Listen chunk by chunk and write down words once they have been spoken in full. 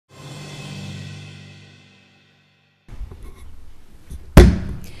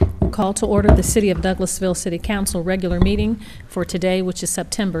call to order the City of Douglasville City Council regular meeting for today, which is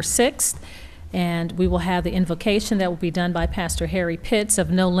September 6th. And we will have the invocation that will be done by Pastor Harry Pitts of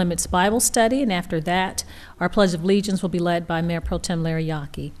No Limits Bible Study. And after that, our Pledge of Allegiance will be led by Mayor Pro Tem Larry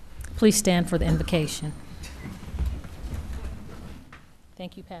Yockey. Please stand for the invocation.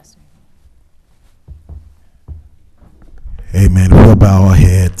 Thank you, Pastor. Amen. We'll bow our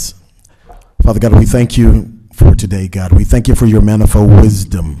heads. Father God, we thank you for today, God. We thank you for your manifold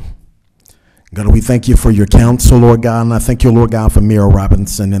wisdom. God, we thank you for your counsel, Lord God, and I thank you, Lord God, for Mayor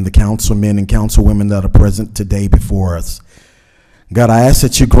Robinson and the councilmen and councilwomen that are present today before us. God, I ask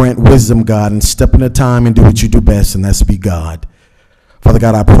that you grant wisdom, God, and step into time and do what you do best, and that's be God. Father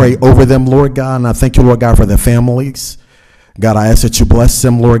God, I pray over them, Lord God, and I thank you, Lord God, for their families. God, I ask that you bless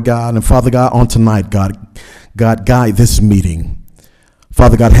them, Lord God, and Father God, on tonight, God, guide this meeting.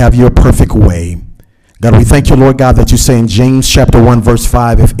 Father God, have your perfect way. God, we thank you, Lord God, that you say in James chapter 1, verse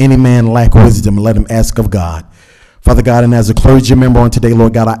 5, if any man lack wisdom, let him ask of God. Father God, and as a clergy member on today,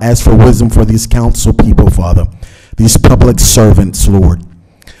 Lord God, I ask for wisdom for these council people, Father, these public servants, Lord.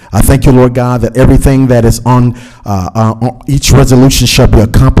 I thank you, Lord God, that everything that is on each resolution shall be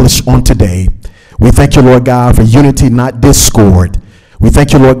accomplished on today. We thank you, Lord God, for unity, not discord. We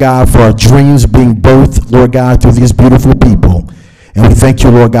thank you, Lord God, for our dreams being birthed, Lord God, through these beautiful people. And we thank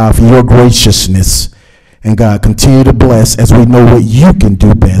you, Lord God, for your graciousness. And God, continue to bless as we know what you can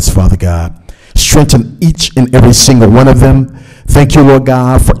do best, Father God. Strengthen each and every single one of them. Thank you, Lord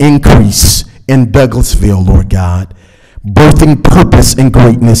God, for increase in Douglasville, Lord God. Birthing purpose and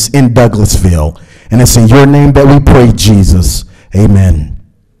greatness in Douglasville. And it's in your name that we pray, Jesus. Amen.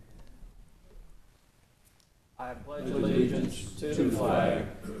 I pledge allegiance to the flag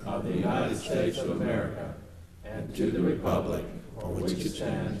of the United States of America and to the republic for which it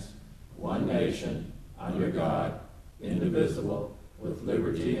stands, one nation, under God, indivisible, with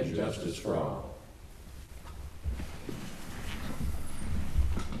liberty and justice for all.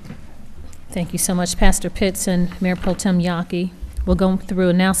 Thank you so much, Pastor Pitts and Mayor Pro Tem Yockey. We'll go through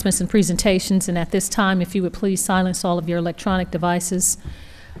announcements and presentations, and at this time, if you would please silence all of your electronic devices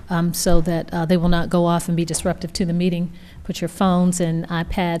so that they will not go off and be disruptive to the meeting. Put your phones and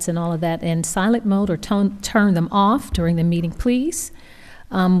iPads and all of that in silent mode or turn them off during the meeting, please.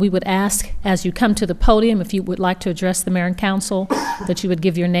 We would ask, as you come to the podium, if you would like to address the mayor and council, that you would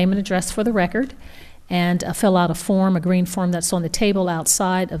give your name and address for the record and fill out a form, a green form that's on the table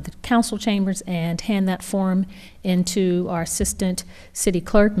outside of the council chambers, and hand that form into our assistant city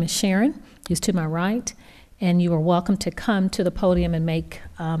clerk, Ms. Sharon, who's to my right. And you are welcome to come to the podium and make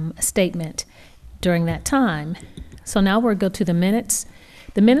a statement during that time. So now we'll go to the minutes.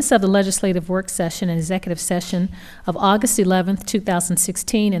 The minutes of the legislative work session and executive session of August 11th,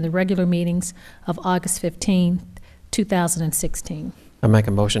 2016, and the regular meetings of August 15th, 2016. I make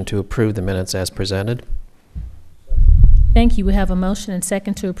a motion to approve the minutes as presented. Thank you. We have a motion and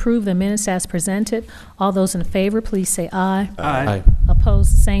second to approve the minutes as presented. All those in favor, please say aye. Aye.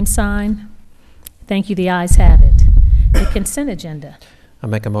 Opposed, the same sign. Thank you. The ayes have it. The consent agenda. I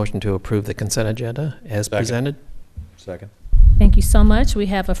make a motion to approve the consent agenda as presented. Second. Thank you so much. We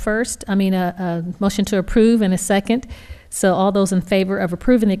have a motion to approve and a second. So all those in favor of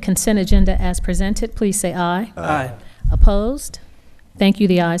approving the consent agenda as presented, please say aye. Aye. Opposed? Thank you.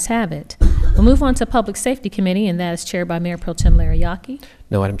 The ayes have it. We'll move on to Public Safety Committee, and that is chaired by Mayor Pro Tem Larry Yockey.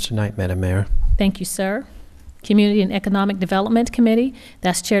 No items tonight, Madam Mayor. Thank you, sir. Community and Economic Development Committee,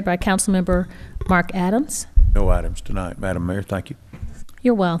 that's chaired by Councilmember Mark Adams. No items tonight, Madam Mayor. Thank you.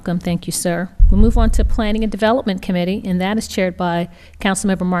 You're welcome. Thank you, sir. We'll move on to Planning and Development Committee, and that is chaired by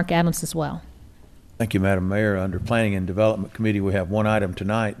Councilmember Mark Adams as well. Thank you, Madam Mayor. Under Planning and Development Committee, we have one item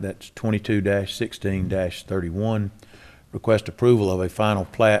tonight. That's 22-16-31. Request approval of a final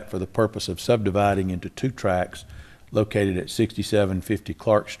plat for the purpose of subdividing into two tracts located at 6750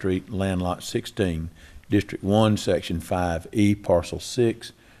 Clark Street, Land Lot 16, District 1, Section 5E, Parcel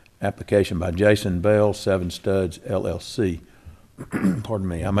 6. Application by Jason Bell, Seven Studs, LLC. Pardon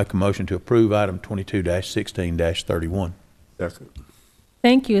me. I make a motion to approve item 22-16-31. Second.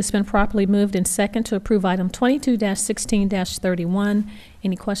 Thank you. It's been properly moved and second to approve item 22-16-31.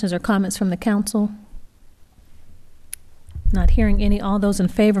 Any questions or comments from the council? Not hearing any. All those in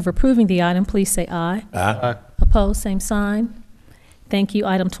favor of approving the item, please say aye. Aye. Opposed, same sign. Thank you.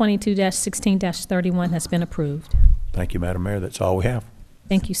 Item 22-16-31 has been approved. Thank you, Madam Mayor. That's all we have.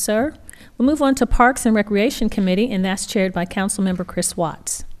 Thank you, sir. We'll move on to Parks and Recreation Committee, and that's chaired by Councilmember Chris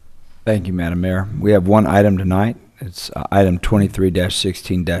Watts. Thank you, Madam Mayor. We have one item tonight. It's item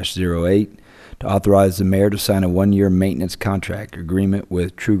 23-16-08 to authorize the mayor to sign a one-year maintenance contract agreement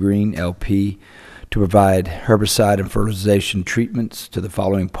with True Green LP to provide herbicide and fertilization treatments to the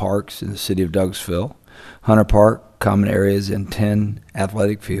following parks in the city of Douglasville: Hunter Park, common areas and 10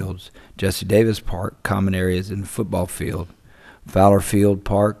 athletic fields; Jesse Davis Park, common areas and football field; Fowler Field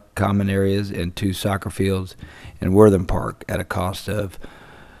Park, common areas and 2 soccer fields; and Wortham Park at a cost of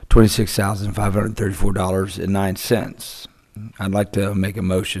 $26,534.09. I'd like to make a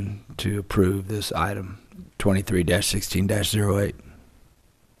motion to approve this item 23-16-08.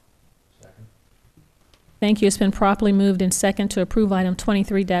 Thank you. It's been properly moved and second to approve item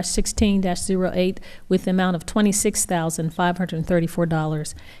 23-16-08 with the amount of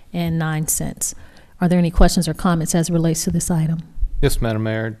 $26,534.09. Are there any questions or comments as it relates to this item? Yes, Madam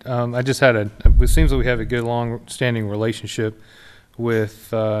Mayor. I just had it seems like we have a good long-standing relationship with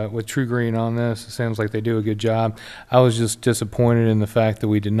True Green on this. It sounds like they do a good job. I was just disappointed in the fact that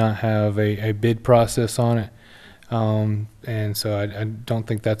we did not have a bid process on it. And so I don't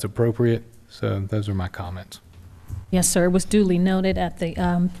think that's appropriate. So those are my comments. Yes, sir. It was duly noted at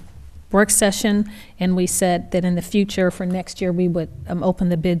the work session, and we said that in the future for next year we would open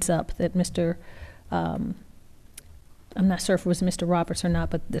the bids up, that Mr. I'm not sure if it was Mr. Roberts or not,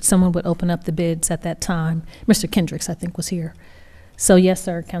 but that someone would open up the bids at that time. Mr. Kendricks, I think, was here. So yes,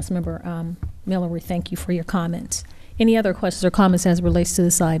 sir, Councilmember Miller, we thank you for your comments. Any other questions or comments as it relates to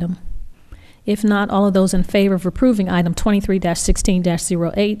this item? If not, all of those in favor of approving item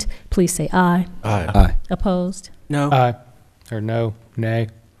 23-16-08, please say aye. Aye. Aye. Opposed? No. Aye. Or no? Nay?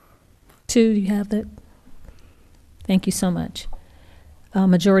 2, do you have that? Thank you so much.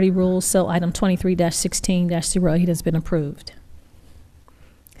 Majority rules, so item 23-16-08 has been approved.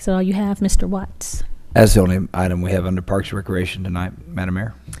 So all you have, Mr. Watts. That's the only item we have under Parks and Recreation tonight, Madam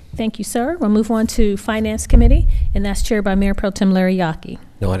Mayor. Thank you, sir. We'll move on to Finance Committee, and that's chaired by Mayor Pro Tem Larry Yockey.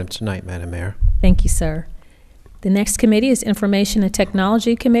 No item tonight, Madam Mayor. Thank you, sir. The next committee is Information and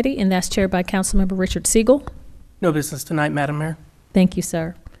Technology Committee, and that's chaired by Councilmember Richard Siegel. No business tonight, Madam Mayor. Thank you,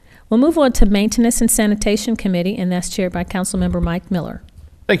 sir. We'll move on to Maintenance and Sanitation Committee, and that's chaired by Councilmember Mike Miller.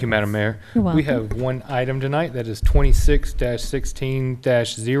 Thank you, Madam Mayor. You're welcome. We have one item tonight that is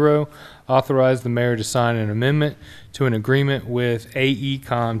 26-16-0. Authorize the mayor to sign an amendment to an agreement with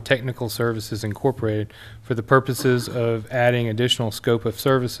AECom Technical Services Incorporated for the purposes of adding additional scope of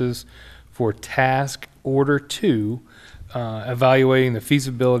services for Task Order 2, evaluating the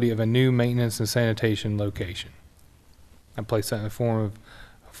feasibility of a new maintenance and sanitation location. I place that in the form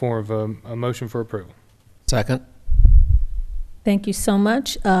of a motion for approval. Second. Thank you so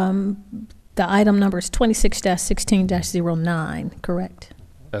much. The item number is 26-16-09, correct?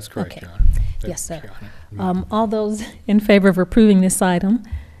 That's correct, Okay. Your Honor. Yes, sir. Your Honor. All those in favor of approving this item,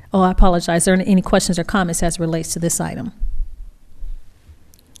 I apologize, are there any questions or comments as it relates to this item?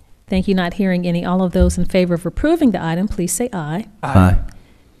 Thank you. Not hearing any. All of those in favor of approving the item, please say aye. Aye.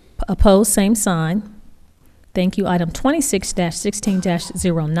 Opposed, same sign. Thank you. Item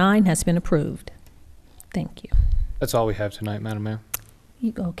 26-16-09 has been approved. Thank you. That's all we have tonight, Madam Mayor.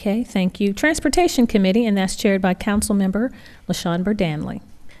 Okay, thank you. Transportation Committee, and that's chaired by Councilmember LaShawn Berdanley.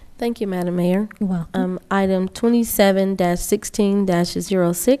 Thank you, Madam Mayor. You're welcome. Item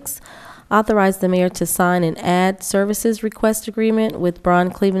 27-16-06, authorize the mayor to sign an ad services request agreement with Braun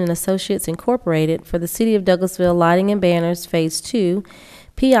Cleveland and Associates Incorporated for the City of Douglasville Lighting and Banners Phase 2,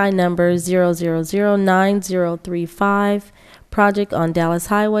 PI number 0009035, project on Dallas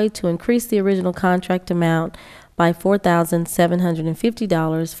Highway to increase the original contract amount by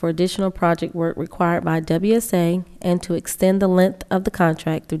 $4,750 for additional project work required by WSA and to extend the length of the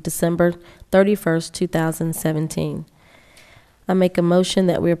contract through December 31st, 2017. I make a motion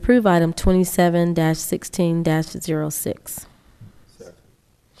that we approve item 27-16-06.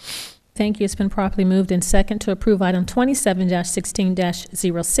 Thank you. It's been properly moved and second to approve item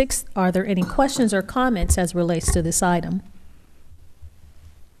 27-16-06. Are there any questions or comments as relates to this item?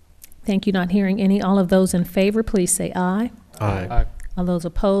 Thank you. Not hearing any. All of those in favor, please say aye. Aye. Aye. All those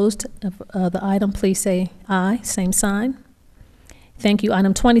opposed of the item, please say aye. Same sign. Thank you.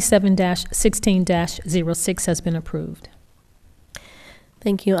 Item 27-16-06 has been approved.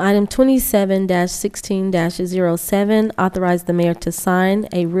 Thank you. Item 27-16-07, authorize the mayor to sign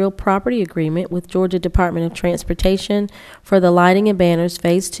a real property agreement with Georgia Department of Transportation for the Lighting and Banners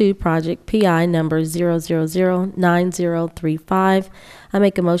Phase 2 project, PI number 0009035. I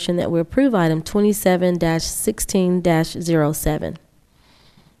make a motion that we approve item 27-16-07.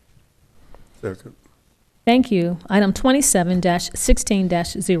 Second. Thank you. Item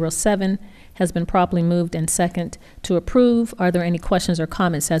 27-16-07 has been properly moved and second to approve. Are there any questions or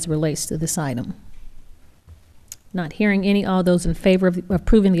comments as it relates to this item? Not hearing any. All those in favor of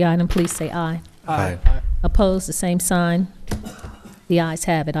approving the item, please say aye. Aye. Opposed, the same sign. The ayes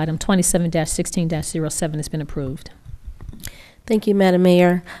have it. Item 27-16-07 has been approved. Thank you, Madam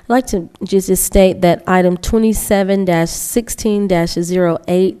Mayor. I'd like to just state that item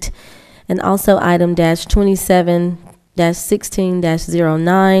 27-16-08 and also item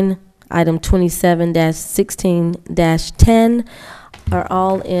 -27-16-09, item 27-16-10 are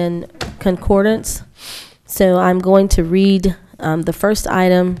all in concordance. So I'm going to read the first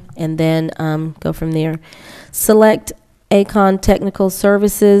item and then go from there. Select Acon Technical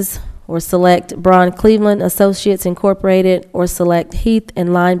Services, or select Braun Cleveland Associates Incorporated, or select Heath and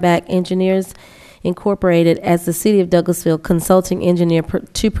Lineback Engineers Incorporated as the City of Douglasville consulting engineer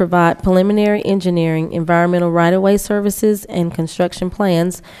to provide preliminary engineering, environmental right-of-way services, and construction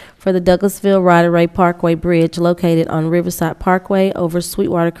plans for the Douglasville Right-of-Way Parkway Bridge located on Riverside Parkway over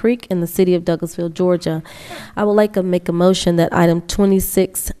Sweetwater Creek in the City of Douglasville, Georgia. I would like to make a motion that item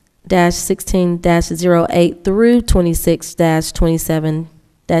 26-16-08 through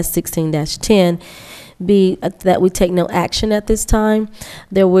 26-27-16-10 be that we take no action at this time.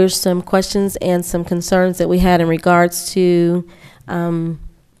 There were some questions and some concerns that we had in regards to the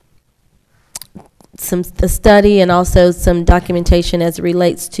study and also some documentation as it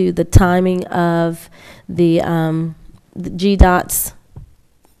relates to the timing of the GDOT's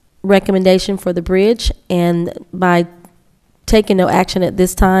recommendation for the bridge. And by taking no action at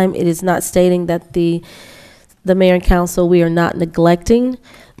this time, it is not stating that the mayor and council, we are not neglecting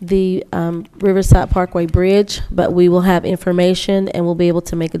the Riverside Parkway Bridge, but we will have information and we'll be able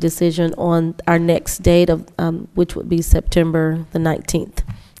to make a decision on our next date of which would be September the 19th.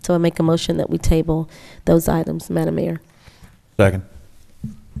 So I make a motion that we table those items, Madam Mayor. Second.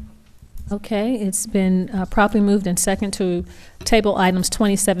 Okay, it's been properly moved and second to table items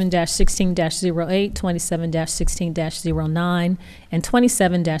 27-16-08, 27-16-09, and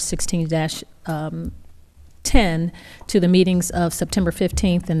 27-16-10 to the meetings of September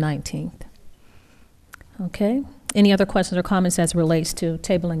 15th and 19th. Okay. Any other questions or comments as it relates to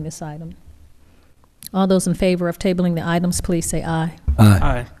tabling this item? All those in favor of tabling the items, please say aye.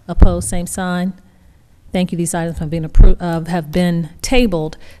 Aye. Opposed, same sign. Thank you. These items have been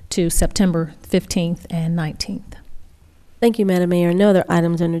tabled to September 15th and 19th. Thank you, Madam Mayor. No other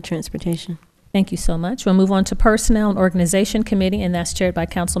items under transportation. Thank you so much. We'll move on to Personnel and Organization Committee, and that's chaired by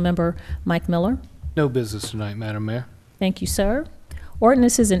Councilmember Mike Miller. No business tonight, Madam Mayor. Thank you, sir.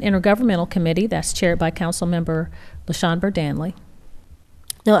 Ordinances and Intergovernmental Committee, that's chaired by Councilmember LaShawn Danley.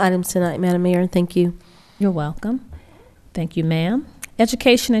 No items tonight, Madam Mayor. Thank you. You're welcome. Thank you, ma'am.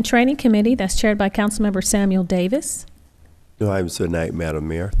 Education and Training Committee, that's chaired by Councilmember Samuel Davis. No items tonight, Madam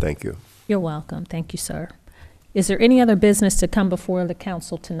Mayor. Thank you. You're welcome. Thank you, sir. Is there any other business to come before the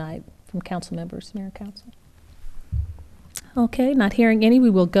council tonight from council members, Mayor and Council? Okay, not hearing any, we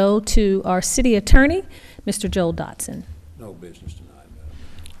will go to our city attorney, Mr. Joel Dotson. No business tonight, Madam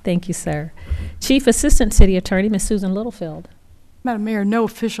Mayor. Thank you, sir. Chief Assistant City Attorney, Ms. Susan Littlefield. Madam Mayor, no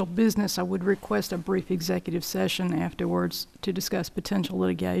official business. I would request a brief executive session afterwards to discuss potential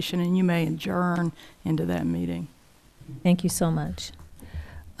litigation, and you may adjourn into that meeting. Thank you so much.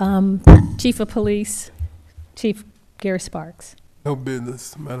 Chief of Police, Chief Gary Sparks. No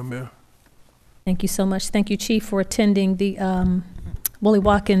business, Madam Mayor. Thank you so much. Thank you, Chief, for attending the Willie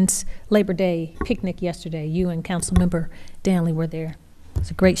Watkins Labor Day picnic yesterday. You and Councilmember Danley were there. It was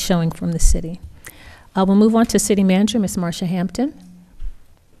a great showing from the city. We'll move on to City Manager, Ms. Marcia Hampton.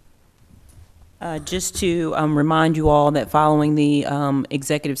 Just to remind you all that following the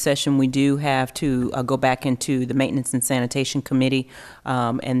executive session, we do have to go back into the Maintenance and Sanitation Committee,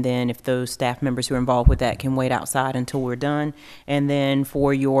 and then if those staff members who are involved with that can wait outside until we're done. And then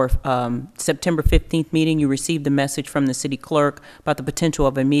for your September 15th meeting, you received the message from the city clerk about the potential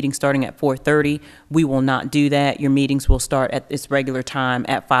of a meeting starting at 4:30. We will not do that. Your meetings will start at its regular time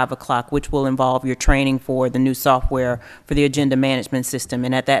at 5 o'clock, which will involve your training for the new software for the agenda management system.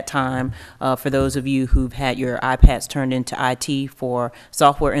 And at that time, for those of you who've had your iPads turned into IT for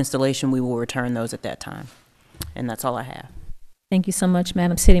software installation, we will return those at that time. And that's all I have. Thank you so much,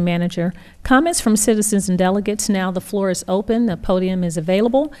 Madam City Manager. Comments from citizens and delegates. Now the floor is open. The podium is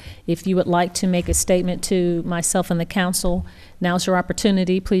available. If you would like to make a statement to myself and the council, now's your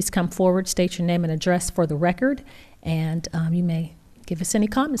opportunity. Please come forward, state your name and address for the record, and you may give us any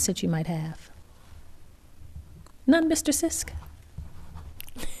comments that you might have. None, Mr. Sisk?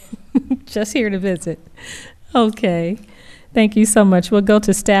 Just here to visit. Okay. Thank you so much. We'll go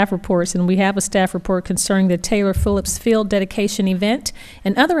to staff reports, and we have a staff report concerning the Taylor Phillips Field dedication event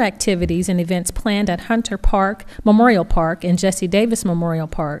and other activities and events planned at Hunter Park, Memorial Park, and Jesse Davis Memorial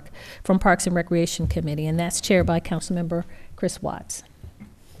Park from Parks and Recreation Committee, and that's chaired by Councilmember Chris Watts.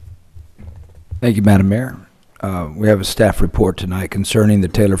 Thank you, Madam Mayor. We have a staff report tonight concerning the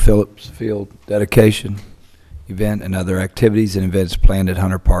Taylor Phillips Field dedication event and other activities and events planned at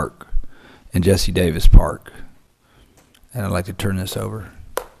Hunter Park and Jesse Davis Park. And I'd like to turn this over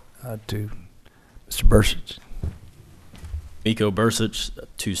to Mr. Bursich. Miko Bursich,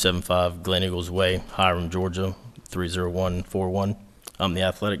 275 Glen Eagles Way, Hiram, Georgia, 30141. I'm the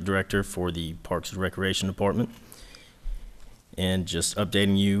athletic director for the Parks and Recreation Department. And just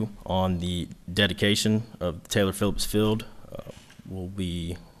updating you on the dedication of Taylor Phillips Field. We'll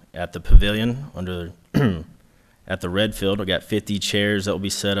be at the pavilion under at the red field. I got 50 chairs that will be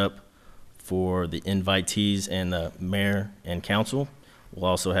set up for the invitees and the mayor and council. We'll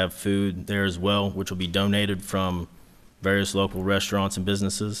also have food there as well, which will be donated from various local restaurants and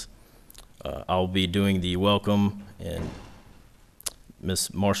businesses. I'll be doing the welcome, and Miss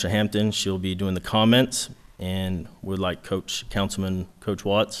Marsha Hampton, she'll be doing the comments, and would like Councilman Coach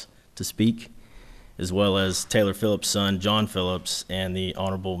Watts to speak, as well as Taylor Phillips' son, John Phillips, and the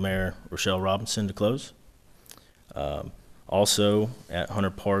Honorable Mayor, Rochelle Robinson, to close. Also, at Hunter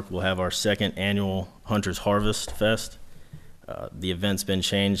Park, we'll have our second annual Hunter's Harvest Fest. The event's been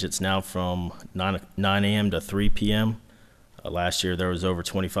changed. It's now from 9 a.m. to 3 p.m. Last year, there was over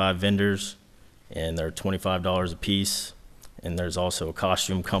 25 vendors, and they're $25 a piece. And there's also a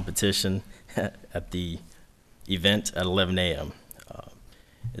costume competition at the event at 11 a.m.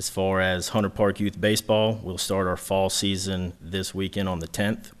 As far as Hunter Park Youth Baseball, we'll start our fall season this weekend on the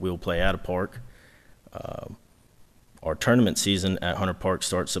 10th. We'll play at a park. Our tournament season at Hunter Park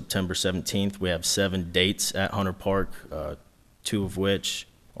starts September 17th. We have 7 dates at Hunter Park, 2 of which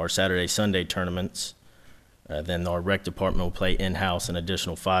are Saturday, Sunday tournaments. Then our rec department will play in-house an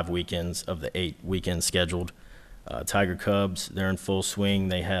additional 5 weekends of the 8 weekends scheduled. Tiger Cubs, they're in full swing.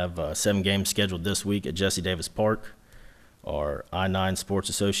 They have 7 games scheduled this week at Jesse Davis Park. Our I-9 Sports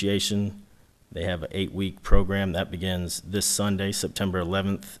Association, they have an 8-week program that begins this Sunday, September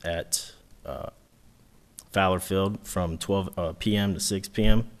 11th at Fowler Field from 12 p.m. to 6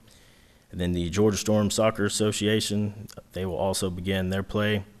 p.m. And then the Georgia Storm Soccer Association, they will also begin their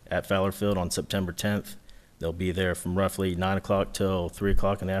play at Fowler Field on September 10th. They'll be there from roughly 9 o'clock till 3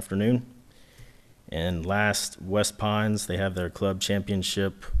 o'clock in the afternoon. And last, West Pines, they have their club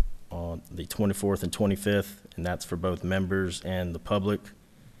championship on the 24th and 25th, and that's for both members and the public.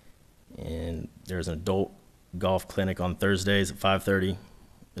 And there's an adult golf clinic on Thursdays at 5:30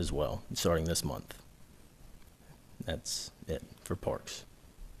 as well, starting this month. That's it for parks.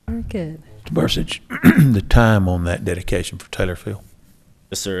 Very good. Mr. Bursich, the time on that dedication for Taylor Field?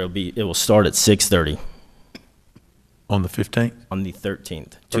 Yes, sir. It will start at 6:30. On the 15th? On the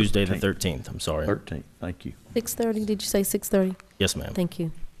 13th, Tuesday the 13th, I'm sorry. 13th, thank you. 6:30, did you say 6:30? Yes, ma'am. Thank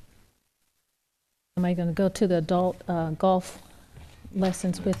you. Am I going to go to the adult golf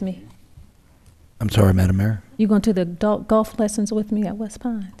lessons with me? I'm sorry, Madam Mayor. You going to the adult golf lessons with me at West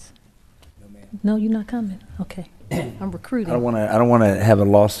Pines? No, ma'am. No, you're not coming? Okay. I'm recruiting. I don't want to have a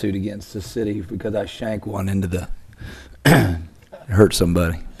lawsuit against the city because I shanked one into the hurt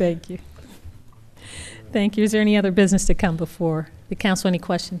somebody. Thank you. Thank you. Is there any other business to come before the council? Any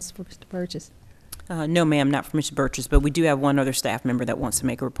questions for Mr. Burgess? No, ma'am, not for Mr. Burgess, but we do have one other staff member that wants to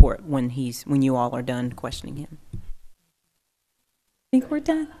make a report when you all are done questioning him. I think we're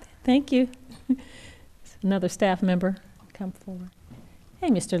done. Thank you. Another staff member come forward. Hey,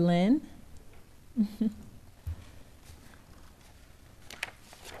 Mr. Lynn.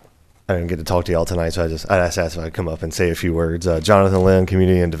 I didn't get to talk to y'all tonight, so I asked if I'd come up and say a few words. Jonathan Lynn,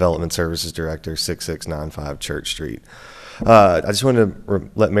 Community and Development Services Director, 6695 Church Street. I just wanted to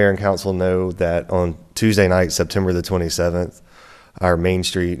let Mayor and Council know that on Tuesday night, September the 27th, our Main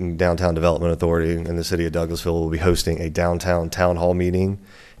Street and Downtown Development Authority in the city of Douglasville will be hosting a downtown town hall meeting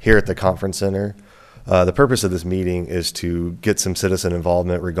here at the conference center. The purpose of this meeting is to get some citizen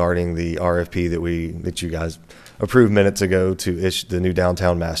involvement regarding the RFP that you guys approved minutes ago to issue the new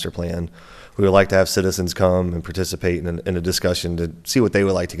downtown master plan. We would like to have citizens come and participate in a discussion to see what they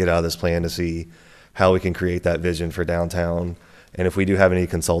would like to get out of this plan, to see how we can create that vision for downtown. And if we do have any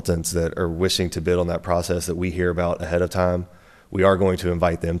consultants that are wishing to bid on that process that we hear about ahead of time, we are going to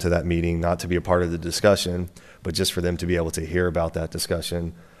invite them to that meeting, not to be a part of the discussion, but just for them to be able to hear about that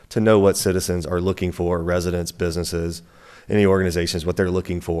discussion, to know what citizens are looking for, residents, businesses, any organizations, what they're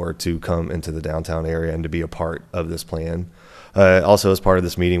looking for to come into the downtown area and to be a part of this plan. Also, as part of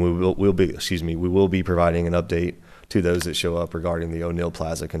this meeting, we will be providing an update to those that show up regarding the O'Neill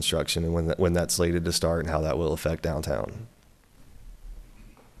Plaza construction and when that's slated to start and how that will affect downtown.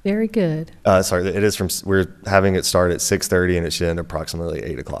 Very good. Sorry, it is we're having it start at 6:30 and it should end approximately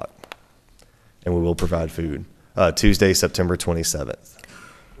 8 o'clock. And we will provide food. Tuesday, September 27th.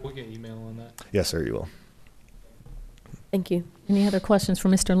 We'll get email on that. Yes, sir, you will. Thank you. Any other questions for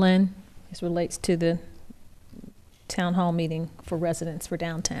Mr. Lynn? This relates to the town hall meeting for residents for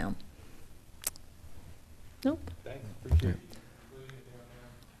downtown. Nope.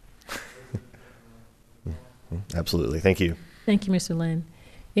 Absolutely. Thank you. Thank you, Mr. Lynn.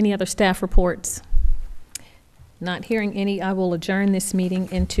 Any other staff reports? Not hearing any, I will adjourn this meeting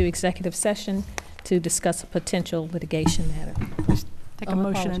into executive session to discuss a potential litigation matter. Take Oh, a I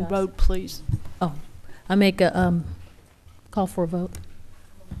motion and apologize. vote, please. Oh, I make a call for a vote.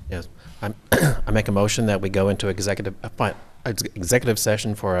 Yes. I make a motion that we go into executive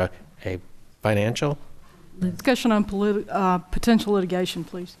session for a financial Discussion on potential litigation,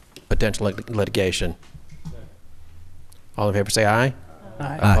 please. potential litigation. All in favor say aye.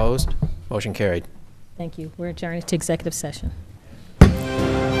 Aye. Opposed? Motion carried. Thank you. We're adjourned to executive session.